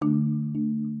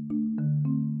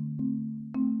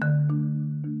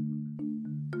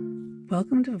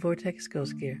Welcome to Vortex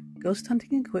Ghost Gear, ghost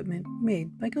hunting equipment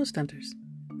made by ghost hunters.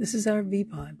 This is our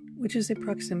V-Pod, which is a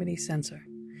proximity sensor.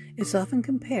 It's often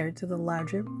compared to the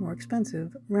larger, more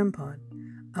expensive REM pod.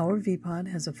 Our V-Pod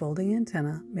has a folding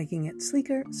antenna, making it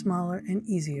sleeker, smaller, and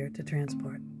easier to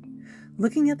transport.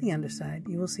 Looking at the underside,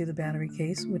 you will see the battery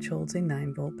case, which holds a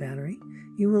 9-volt battery.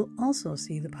 You will also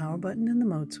see the power button and the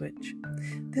mode switch.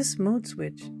 This mode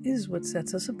switch is what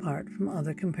sets us apart from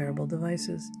other comparable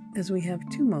devices, as we have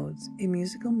two modes, a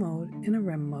musical mode and a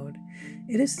REM mode.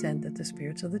 It is said that the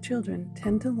spirits of the children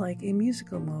tend to like a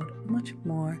musical mode much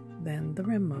more than the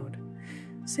REM mode.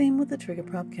 Same with the trigger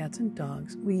prop cats and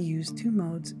dogs, we use two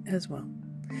modes as well.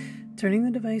 Turning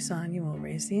the device on, you will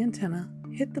raise the antenna,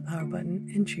 hit the power button,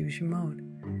 and choose your mode.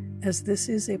 As this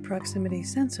is a proximity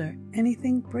sensor,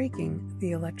 anything breaking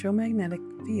the electromagnetic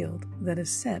field that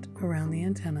is set around the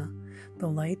antenna, the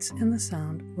lights and the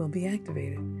sound will be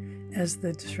activated. As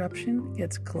the disruption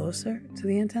gets closer to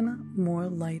the antenna, more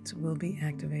lights will be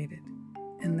activated.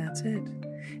 And that's it.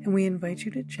 And we invite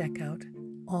you to check out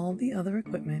all the other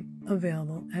equipment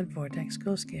available at Vortex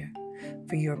Ghost Gear.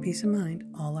 For your peace of mind,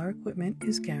 all our equipment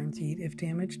is guaranteed if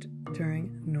damaged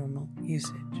during normal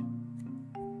usage.